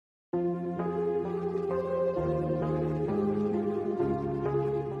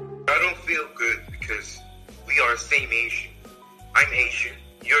feel good because we are same Asian. I'm Asian,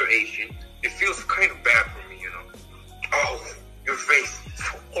 you're Asian. It feels kind of bad for me, you know. Oh, your face is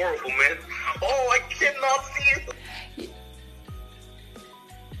so horrible, man. Oh, I cannot see it.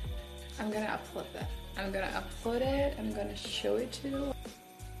 I'm gonna upload that. I'm gonna upload it. I'm gonna show it to you.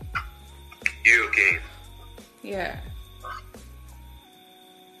 You okay? Yeah.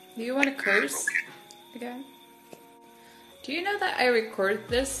 Do you want to curse again? Do you know that I record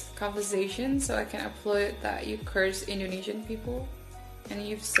this conversation so I can upload that you curse Indonesian people? And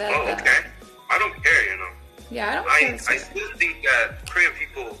you've said that. Okay. I don't care, you know. Yeah, I don't care. I still think that Korean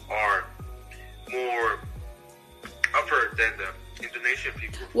people are more upper than the Indonesian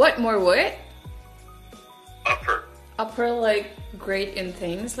people. What? More what? Upper. Upper, like, great in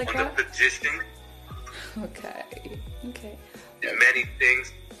things like On that? the position. Okay. Okay. In many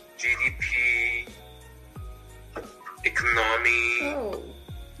things. GDP. Economy. Oh.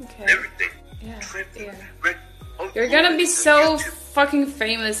 Okay. Everything. Yeah. Oh, You're gonna be so YouTube. fucking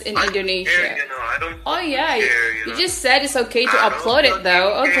famous in Indonesia. Care, you know, I don't Oh yeah, care, you know. just said it's okay to I don't upload it though.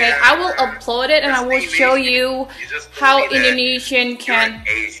 fucking Okay, care. I will upload it and I will Just show Asian. you just how told me that Indonesian you're can... an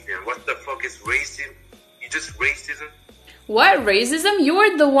Asian. What the fuck is racism? You just racism? What, racism? You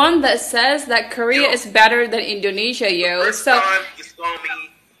are the one that says that Korea Yo. is better than Indonesia, yo. First So, time you saw me,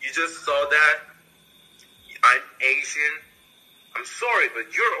 you just saw that I'm Asian. I'm sorry,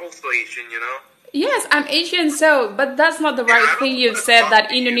 but you're also Asian, you know? yes, I'm Asian, so, but that's not the right I thing don't you've wanna said talk that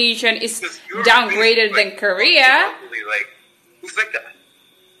to you Indonesian is because you're downgraded like, than Korea. Like, who's that guy?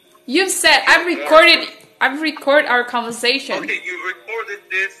 You've said, I've recorded our conversation. Okay, you recorded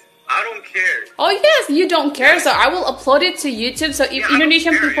this. I don't care. Oh yes, you don't care, so I will upload it to YouTube so if Yeah, I don't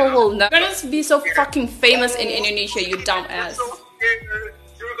Indonesian care, people you know? will know. You're gonna be so Yeah. fucking famous in Indonesia, you dumbass. I'm so scared.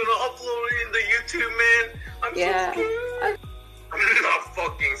 You're gonna upload it in the YouTube, man. I'm Yeah. so scared. I'm not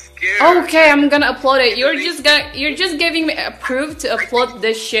fucking scared. Okay, I'm gonna upload it. You're just giving me a proof to upload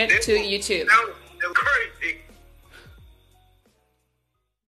this shit to YouTube. Now, the current